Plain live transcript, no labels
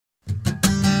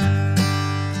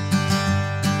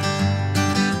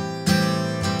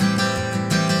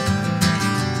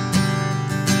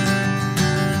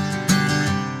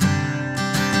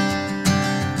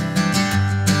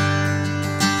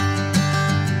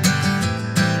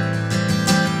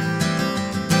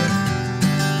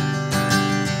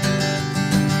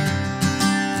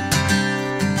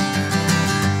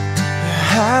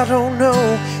I don't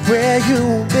know where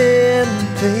you've been,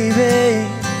 baby.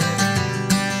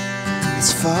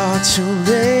 It's far too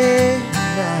late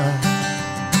now.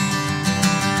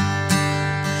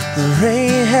 The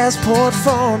rain has poured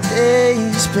for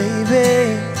days,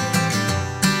 baby.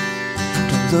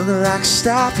 Don't look like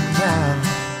stopping now.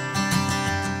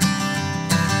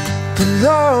 But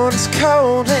Lord, it's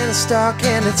cold and it's dark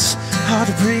and it's hard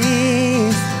to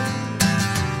breathe.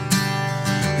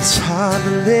 It's hard to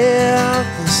live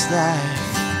this life.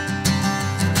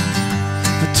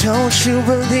 But don't you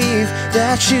believe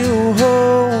that you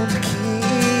hold the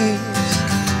keys?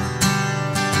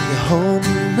 You hold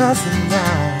nothing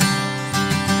now.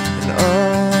 And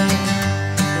oh,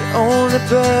 it only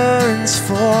burns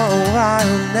for a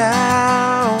while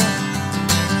now.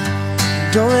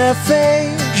 Don't let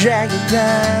fate drag you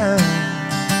down.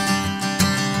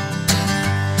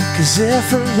 'Cause if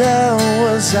her love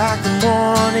was like the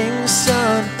morning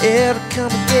sun, it'll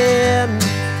come again.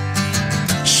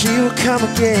 She will come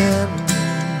again.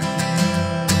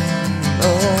 Oh,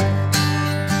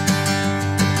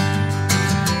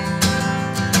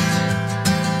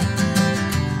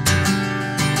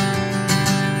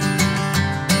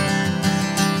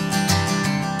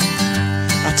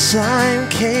 our time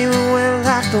came and went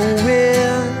like the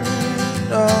wind.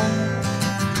 Oh,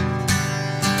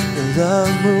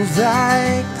 love moved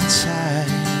like the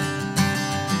tide,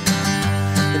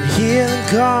 and here and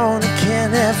gone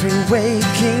again every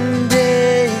waking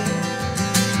day,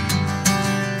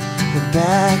 and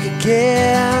back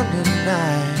again at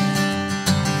night.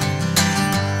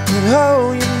 And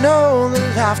oh, you know that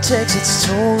life takes its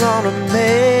toll on a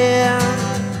man,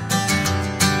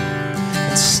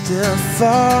 and still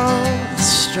falls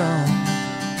strong.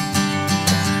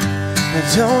 But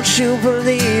don't you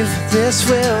believe this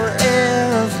will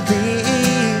ever be?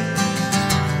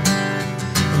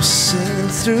 I'm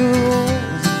singing through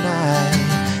the night.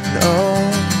 No,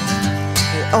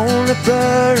 it only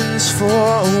burns for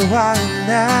a while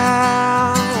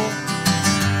now.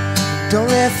 Don't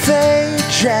let fate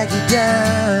drag you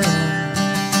down.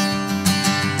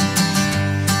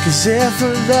 'Cause if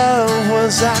her love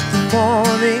was like the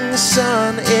morning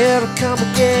sun, it'll come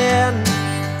again.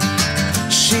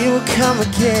 She will come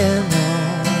again.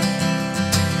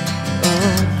 Oh,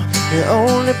 oh, it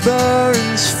only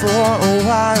burns for a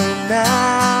while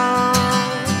now.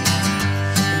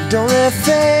 Don't let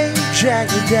fate drag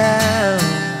you down.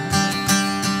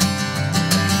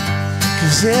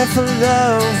 'Cause if her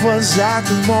love was like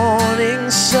the morning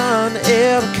sun,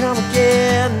 it'll come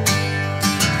again.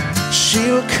 She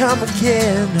will come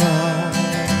again. Oh,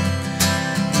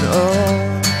 no.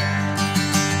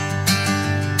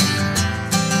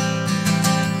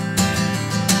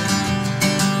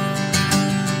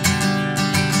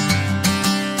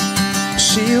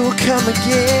 She will come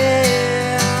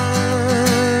again.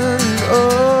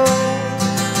 Oh,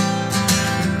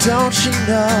 don't you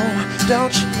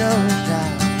know that